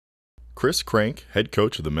Chris Crank, head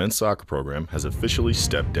coach of the men's soccer program, has officially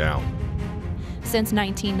stepped down. Since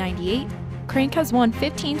 1998, Crank has won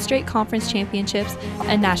 15 straight conference championships,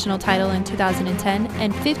 a national title in 2010,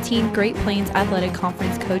 and 15 Great Plains Athletic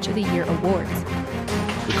Conference Coach of the Year awards.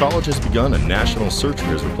 The college has begun a national search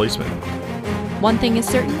for his replacement. One thing is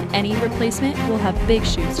certain, any replacement will have big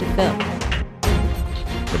shoes to fill.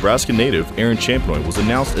 Nebraska native Aaron Champenoy was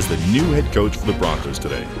announced as the new head coach for the Broncos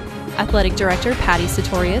today. Athletic Director Patty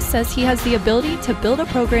Sartorius says he has the ability to build a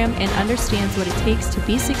program and understands what it takes to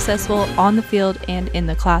be successful on the field and in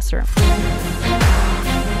the classroom.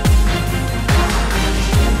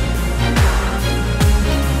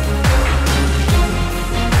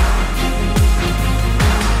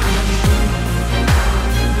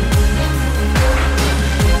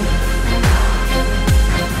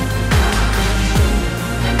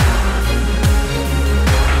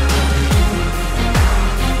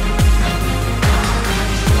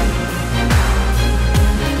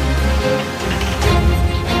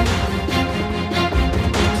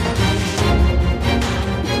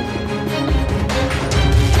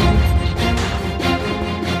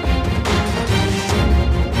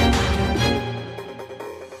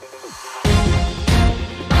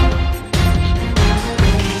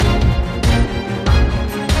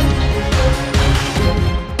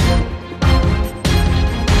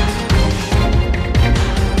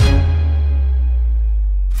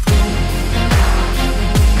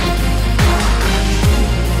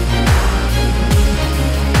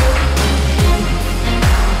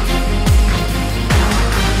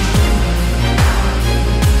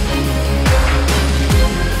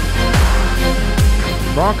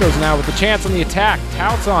 Broncos now with the chance on the attack.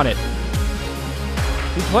 Touts on it.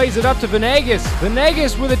 He plays it up to Venegas.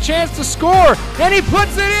 Venegas with a chance to score, and he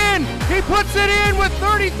puts it in! He puts it in with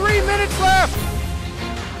 33 minutes left!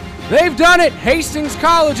 They've done it! Hastings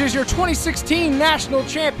College is your 2016 national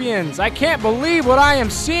champions. I can't believe what I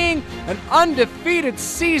am seeing. An undefeated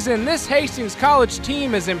season. This Hastings College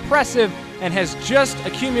team is impressive and has just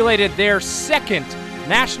accumulated their second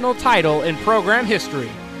national title in program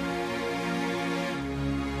history.